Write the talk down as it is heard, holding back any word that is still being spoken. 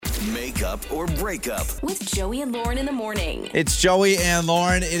Makeup or breakup with Joey and Lauren in the morning. It's Joey and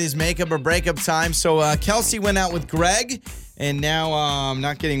Lauren. It is makeup or breakup time. So Kelsey went out with Greg, and now I'm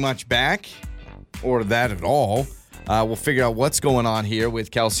not getting much back, or that at all. We'll figure out what's going on here with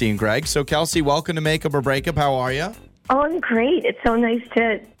Kelsey and Greg. So Kelsey, welcome to Makeup or Breakup. How are you? Oh, I'm great. It's so nice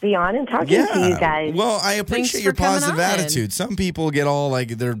to be on and talking to you guys. Well, I appreciate your positive attitude. Some people get all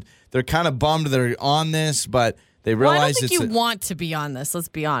like they're kind of bummed they're on this, but they realize I don't think you want to be on this. Let's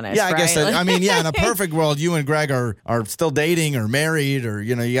be honest. Yeah, I guess. Right? In a perfect world, you and Greg are still dating or married, or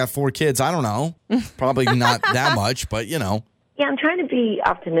you got 4 kids. I don't know. Probably not that much, but Yeah, I'm trying to be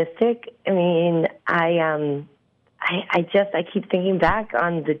optimistic. I mean, I keep thinking back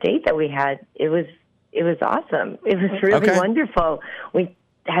on the date that we had. It was awesome. It was really wonderful. We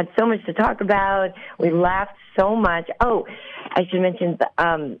had so much to talk about. We laughed so much. Oh, I should mention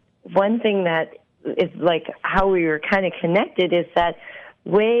one thing that is like how we were kind of connected is that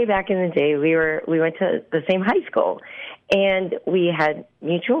way back in the day we went to the same high school, and we had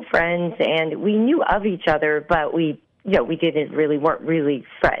mutual friends, and we knew of each other, but we weren't really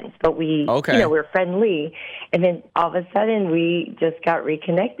friends, but we were friendly. And then all of a sudden we just got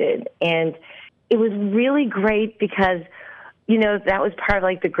reconnected, and it was really great because that was part of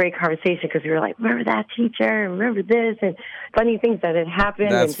like the great conversation, because we were like, remember that teacher, and remember this, and funny things that had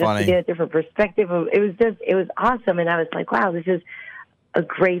happened. That's and just funny. to get a different perspective. It was awesome. And I was like, wow, this is a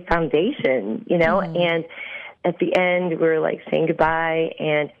great foundation, and at the end we were like saying goodbye,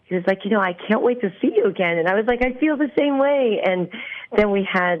 and he was like, I can't wait to see you again. And I was like, I feel the same way. And then we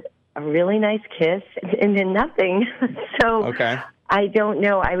had a really nice kiss, and then nothing. So I don't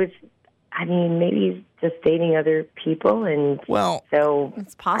know. Maybe he's just dating other people, and so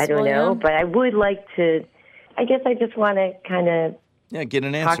it's possible, I don't know. yeah. But I would like to. I guess I just want to kind of get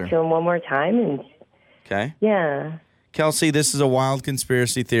an talk answer. to him one more time, and yeah. Kelsey, this is a wild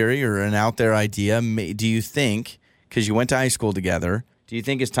conspiracy theory or an out there idea. Do you think, because you went to high school together, do you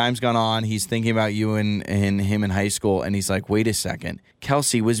think as time's gone on, he's thinking about you and him in high school, and he's like, wait a second,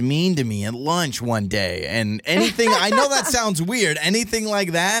 Kelsey was mean to me at lunch one day, and anything, I know that sounds weird, anything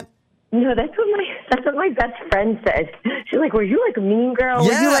like that? No, that's what my best friend said. She's like, "Were you like a mean girl?"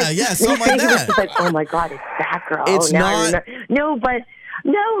 Yeah, were you like, something like that. She's like, "Oh my God, it's that girl." It's not. No, but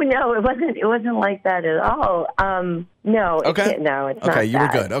no, it wasn't. It wasn't like that at all. No. Okay. No, it's not. Okay, you were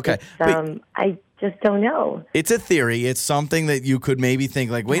that. good. Okay. I just don't know. It's a theory. It's something that you could maybe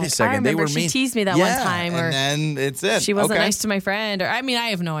think like, wait a second, they were mean. She teased me that one time, or and then it's it. She wasn't nice to my friend, or I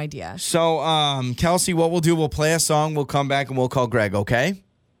have no idea. So, Kelsey, what we'll do, we'll play a song, we'll come back, and we'll call Greg. Okay.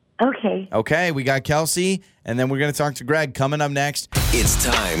 Okay, we got Kelsey, and then we're going to talk to Greg coming up next. It's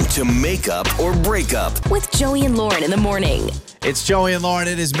time to make up or break up with Joey and Lauren in the morning. It's Joey and Lauren.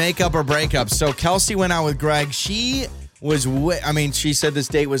 It is makeup or breakup. So Kelsey went out with Greg. She was, she said this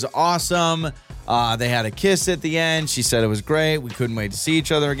date was awesome. They had a kiss at the end. She said it was great. We couldn't wait to see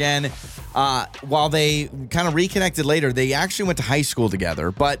each other again. While they kind of reconnected later, they actually went to high school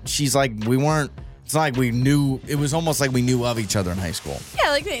together. But she's like, it's not like we knew, it was almost like we knew of each other in high school. Yeah,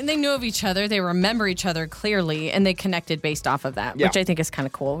 like they knew of each other. They remember each other clearly, and they connected based off of that, which I think is kind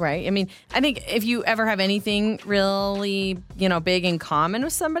of cool, right? I mean, I think if you ever have anything really, big in common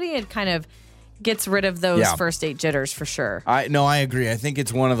with somebody, it kind of gets rid of those first date jitters for sure. I agree. I think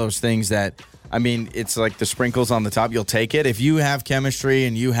it's one of those things that, it's like the sprinkles on the top. You'll take it. If you have chemistry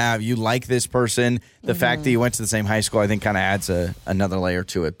and you like this person, the fact that you went to the same high school, I think kind of adds another layer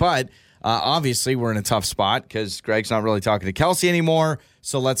to it. But obviously, we're in a tough spot because Greg's not really talking to Kelsey anymore,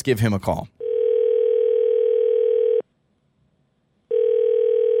 so let's give him a call.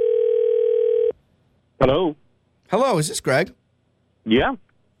 Hello. Hello, is this Greg? Yeah.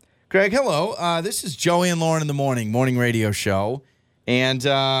 Greg, hello. This is Joey and Lauren in the morning radio show, and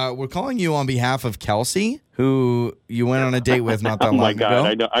we're calling you on behalf of Kelsey, who you went on a date with not that long ago. Oh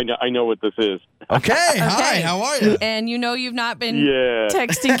my God, I know what this is. Okay, hi, how are you? And you've not been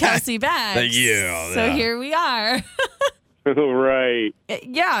texting Kelsey back. So here we are. Right.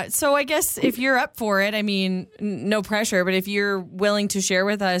 Yeah, so I guess if you're up for it, no pressure, but if you're willing to share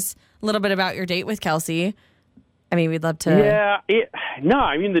with us a little bit about your date with Kelsey, we'd love to. Yeah,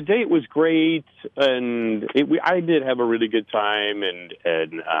 the date was great, and I did have a really good time, and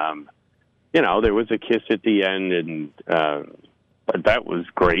there was a kiss at the end, and but that was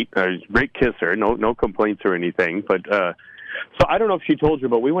great. Great kisser, no complaints or anything. But so I don't know if she told you,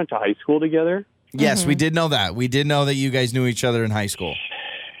 but we went to high school together. Yes, we did know that. We did know that you guys knew each other in high school.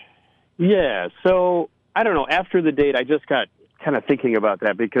 Yeah, so I don't know. After the date, I just got kind of thinking about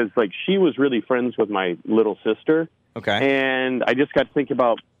that because, she was really friends with my little sister. Okay. And I just got to think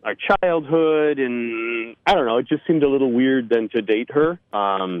about, our childhood, and I don't know, it just seemed a little weird then to date her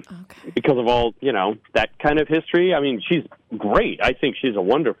because of all, that kind of history. I mean, she's great. I think she's a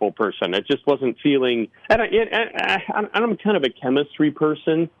wonderful person. It just wasn't feeling, and I'm kind of a chemistry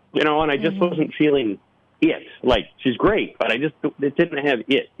person, and I just wasn't feeling it. Like, she's great, but it didn't have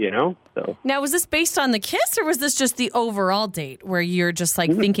it, So now, was this based on the kiss, or was this just the overall date where you're just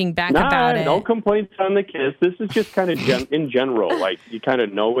like thinking back about it? No complaints on the kiss. This is just kind of in general. Like, you kind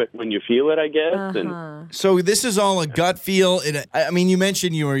of know it when you feel it, I guess. And so this is all a gut feel. I mean, you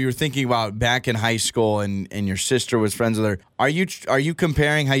mentioned you were thinking about back in high school, and your sister was friends with her. Are you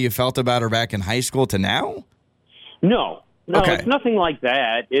comparing how you felt about her back in high school to now? No, okay. It's nothing like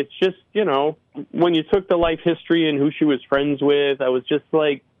that. It's just, when you took the life history and who she was friends with, I was just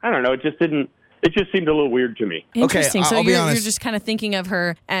like, I don't know, it just seemed a little weird to me. Interesting. Okay, so I'll be you're honest. just kind of thinking of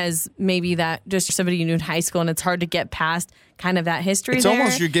her as maybe that just somebody you knew in high school, and it's hard to get past kind of that history. It's there,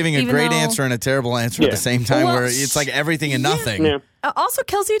 almost you're giving a great answer and a terrible answer at the same time, where it's like everything and nothing. Yeah. Also,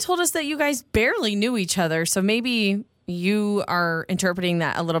 Kelsey told us that you guys barely knew each other, so maybe you are interpreting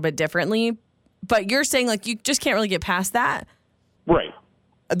that a little bit differently. But you're saying like you just can't really get past that. Right.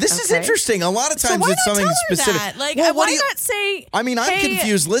 This is interesting. A lot of times it's something specific. That? Like, well, why not say? I mean, I'm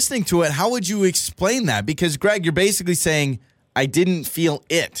confused listening to it. How would you explain that? Because, Greg, you're basically saying, I didn't feel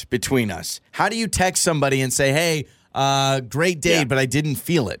it between us. How do you text somebody and say, hey, great date, but I didn't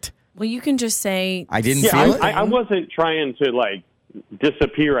feel it? Well, you can just say, I didn't feel it. I wasn't trying to, like,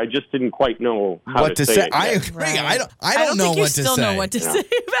 disappear. I just didn't quite know what to say. I agree. Right. I don't know what to say. I don't think you still know what to say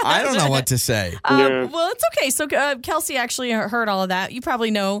about I don't know what to say. Well, it's okay. So Kelsey actually heard all of that. You probably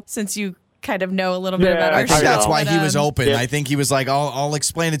know since you kind of know a little bit about her. I think that's why he was open. Yeah. I think he was like, I'll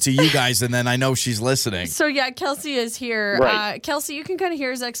explain it to you guys, and then I know she's listening. So, yeah, Kelsey is here. Right. Kelsey, you can kind of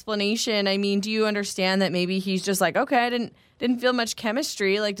hear his explanation. I mean, do you understand that maybe he's just like, okay, I didn't feel much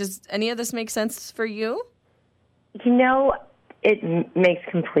chemistry. Like, does any of this make sense for you? It makes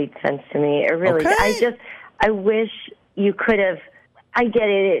complete sense to me. It really does. I wish you could have, I get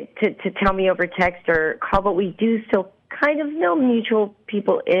it to tell me over text or call, but we do still kind of know mutual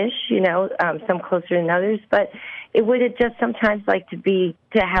people-ish, some closer than others, but it would have just sometimes liked to be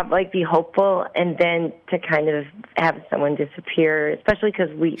hopeful and then to kind of have someone disappear, especially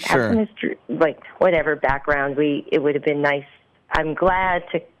because we have some history, like whatever background, it would have been nice. I'm glad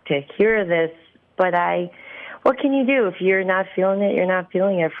to hear this, but what can you do? If you're not feeling it, you're not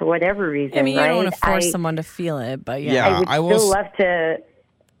feeling it for whatever reason, I mean, you right? don't want to force someone to feel it, but I would still love to.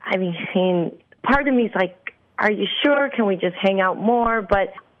 I mean, part of me is like, are you sure? Can we just hang out more?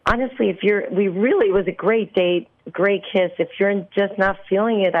 But honestly, it was a great date, great kiss. If you're just not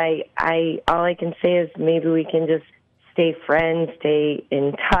feeling it, all I can say is maybe we can just stay friends, stay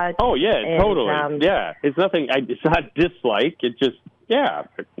in touch. Oh yeah, totally. Yeah, it's nothing. It's not dislike. It just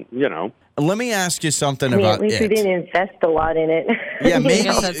Let me ask you something at about least it. we didn't invest a lot in it. Yeah, maybe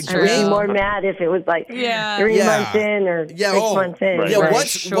that's true. I'd be more mad if it was like 3 months in or 6 months in. Right. Yeah, Right.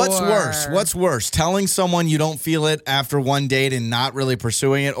 what's worse? What's worse? Telling someone you don't feel it after one date and not really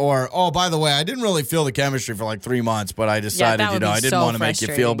pursuing it, or by the way, I didn't really feel the chemistry for like 3 months, but I decided, that would be I didn't so want to make you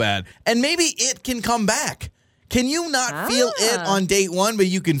feel bad. And maybe it can come back. Can you not feel it on date 1, but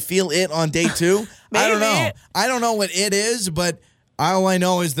you can feel it on date 2? I don't know. I don't know what it is, but all I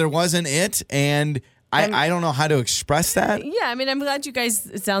know is there wasn't it, and I don't know how to express that. Yeah, I mean, I'm glad you guys,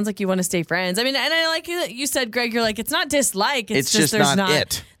 it sounds like you want to stay friends. I mean, and I like you said, Greg, you're like, it's not dislike. It's just there's not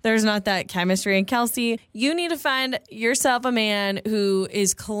it. There's not that chemistry. And Kelsey, you need to find yourself a man who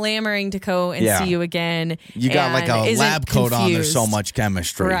is clamoring to go and see you again. You got like a lab coat on. There's so confused. much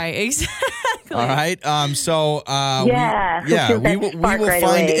chemistry. Right, exactly. All right. We will right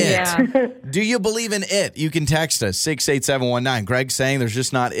find away. it. Yeah. Do you believe in it? You can text us 68719. Greg's saying there's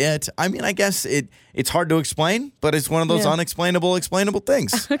just not it. I mean, I guess it's hard to explain, but it's one of those explainable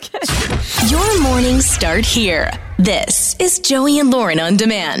things. Okay. Your mornings start here. This is Joey and Lauren on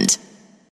Demand.